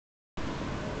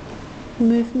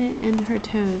movement in her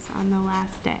toes on the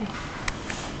last day.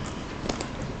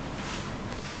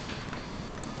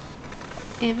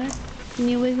 Ava, can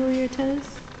you wiggle your toes?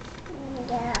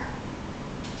 Yeah.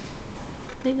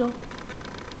 Wiggle.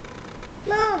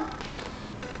 Mom.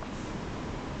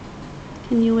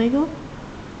 Can you wiggle?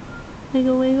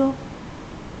 Wiggle, wiggle.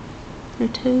 Your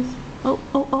toes. Oh,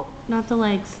 oh, oh, not the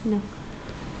legs. No.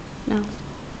 No.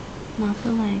 Not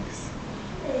the legs.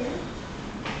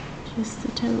 Just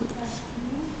the toes.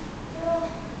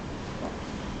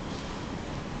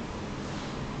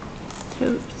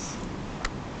 Toes.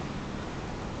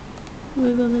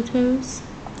 Wiggle the toes.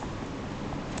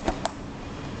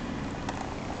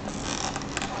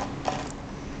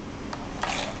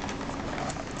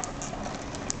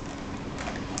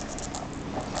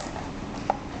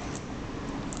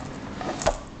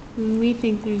 And we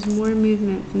think there's more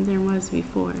movement than there was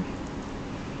before.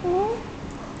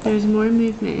 There's more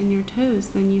movement in your toes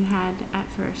than you had at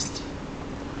first.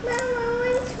 Mom, I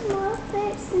want more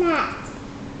fruit snacks.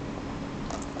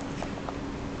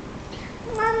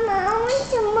 Mama, I want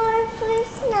some more fruit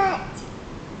snacks.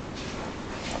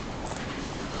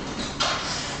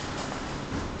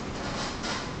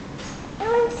 I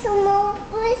want some more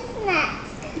fruit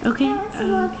snacks. Okay. I want some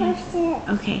more fruit snacks.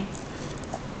 Okay.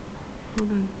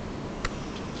 Hold on.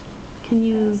 Can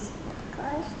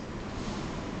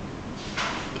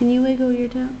you wiggle your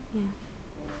toe? Yeah.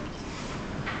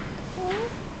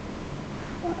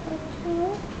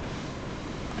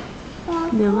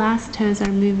 The last toes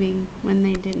are moving when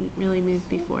they didn't really move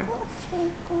before.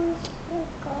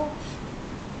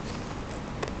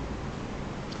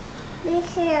 Be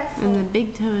careful. And the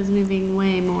big toe is moving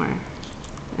way more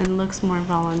and looks more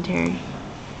voluntary.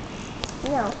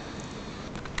 No.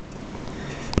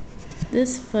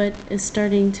 This foot is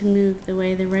starting to move the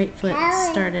way the right foot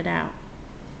started out.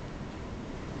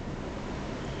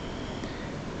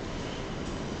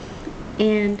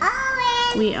 And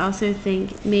we also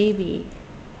think maybe,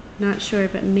 not sure,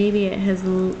 but maybe it has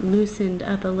loosened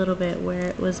up a little bit where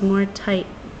it was more tight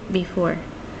before.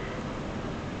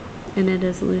 And it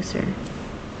is looser.